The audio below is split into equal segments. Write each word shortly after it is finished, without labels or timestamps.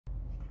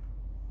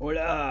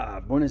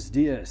Hola, buenos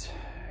dias.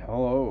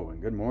 Hello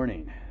and good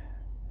morning.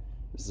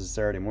 This is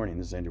Saturday morning.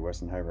 This is Andrew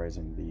Weston, High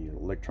Rising, the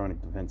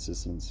electronic defense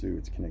systems through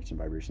its connection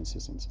vibration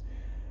systems.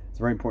 It's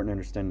very important to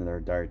understand that our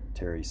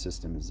dietary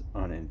system is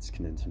on its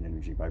condensing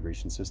energy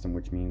vibration system,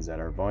 which means that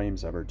our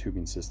volumes of our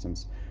tubing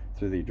systems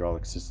through the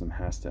hydraulic system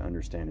has to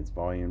understand its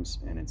volumes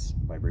and its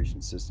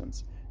vibration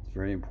systems. It's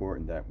very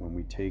important that when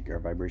we take our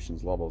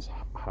vibrations levels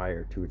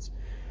higher to its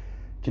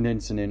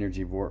condensing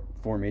energy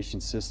formation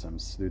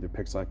systems through the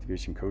pixel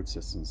activation code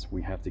systems,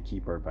 we have to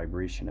keep our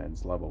vibration at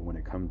its level when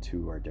it comes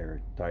to our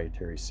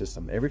dietary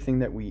system. Everything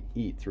that we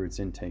eat through its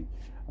intake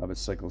of a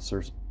circle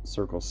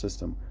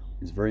system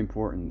is very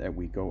important that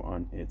we go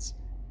on its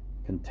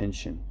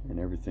contention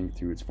and everything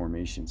through its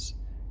formations,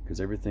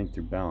 because everything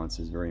through balance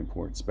is very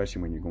important,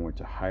 especially when you're going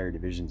to higher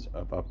divisions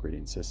of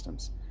upgrading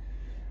systems.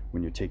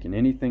 When you're taking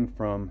anything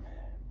from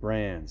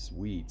brands,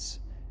 wheats,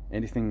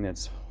 anything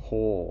that's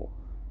whole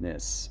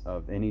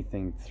of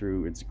anything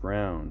through its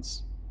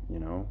grounds,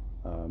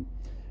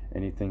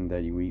 anything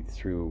that you eat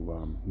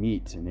through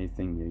meat, and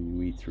anything that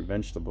you eat through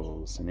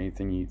vegetables, and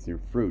anything you eat through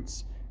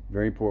fruits.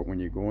 Very important when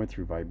you're going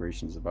through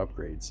vibrations of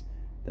upgrades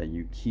that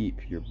you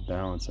keep your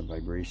balance of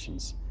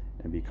vibrations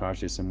and be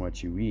cautious in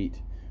what you eat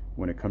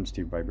when it comes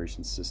to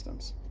vibration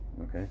systems.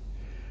 Okay,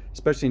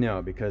 especially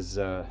now, because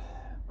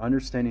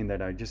understanding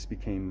that I just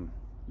became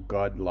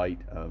God light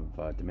of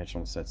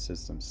dimensional set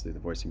systems through the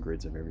voicing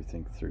grids of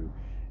everything through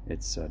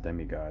its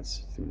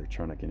demigods, through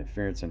electronic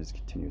interference and its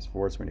continuous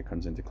force when it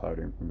comes into cloud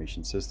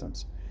information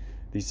systems.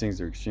 These things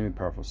are extremely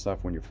powerful stuff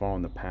when you're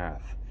following the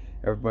path.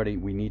 Everybody,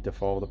 we need to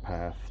follow the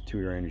path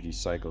to our energy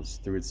cycles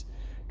through its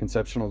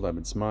conceptual of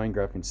its mind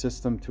graphing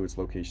system, to its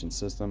location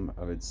system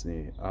of its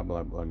the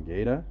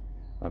oblongata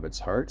of its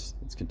heart,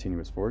 its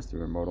continuous force through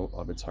the modal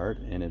of its heart,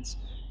 and its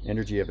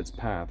energy of its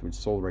path, which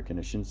soul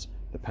recognitions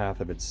the path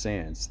of its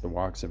sands, the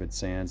walks of its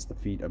sands, the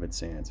feet of its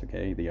sands,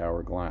 okay, the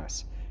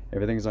hourglass.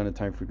 Everything is on a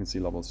time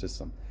frequency level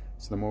system.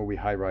 So the more we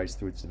high rise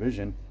through its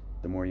division,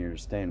 the more you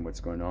understand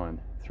what's going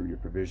on through your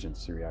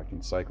provisions, through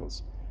reacting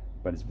cycles.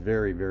 But it's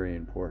very, very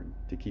important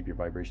to keep your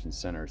vibration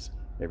centers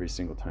every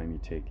single time you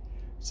take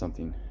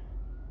something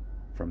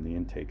from the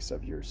intakes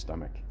of your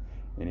stomach.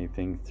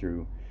 Anything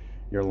through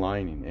your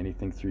lining,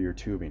 anything through your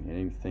tubing,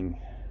 anything.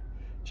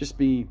 Just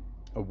be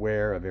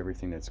aware of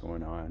everything that's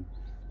going on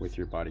with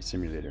your body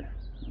simulator,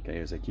 okay,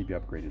 as I keep you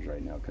upgraded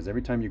right now. Because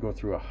every time you go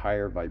through a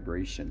higher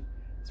vibration,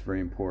 it's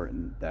very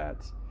important that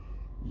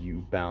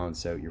you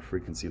balance out your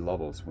frequency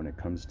levels when it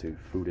comes to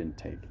food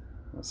intake.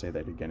 I'll say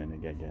that again and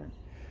again.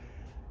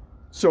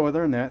 So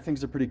other than that,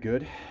 things are pretty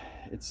good.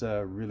 It's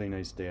a really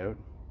nice day out.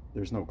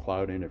 There's no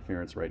cloud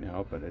interference right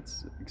now, but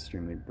it's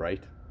extremely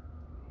bright.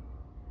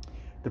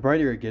 The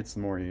brighter it gets,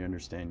 the more you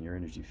understand your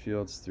energy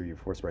fields through your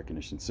force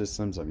recognition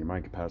systems of your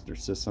mind capacitor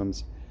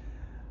systems.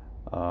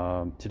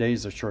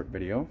 Today's a short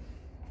video,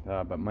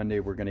 but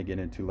Monday we're going to get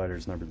into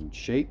letters, numbers, and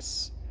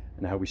shapes,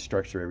 and how we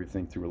structure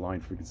everything through a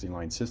line frequency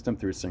line system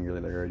through a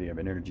singularity of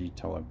energy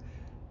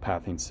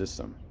telepathing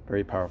system.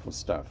 Very powerful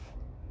stuff.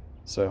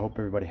 So I hope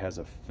everybody has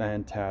a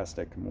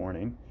fantastic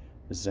morning.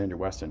 This is Andrew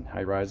Weston,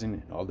 high rising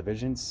in all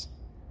divisions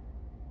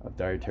of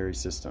dietary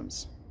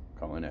systems,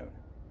 calling out.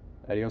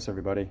 Adios,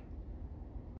 everybody.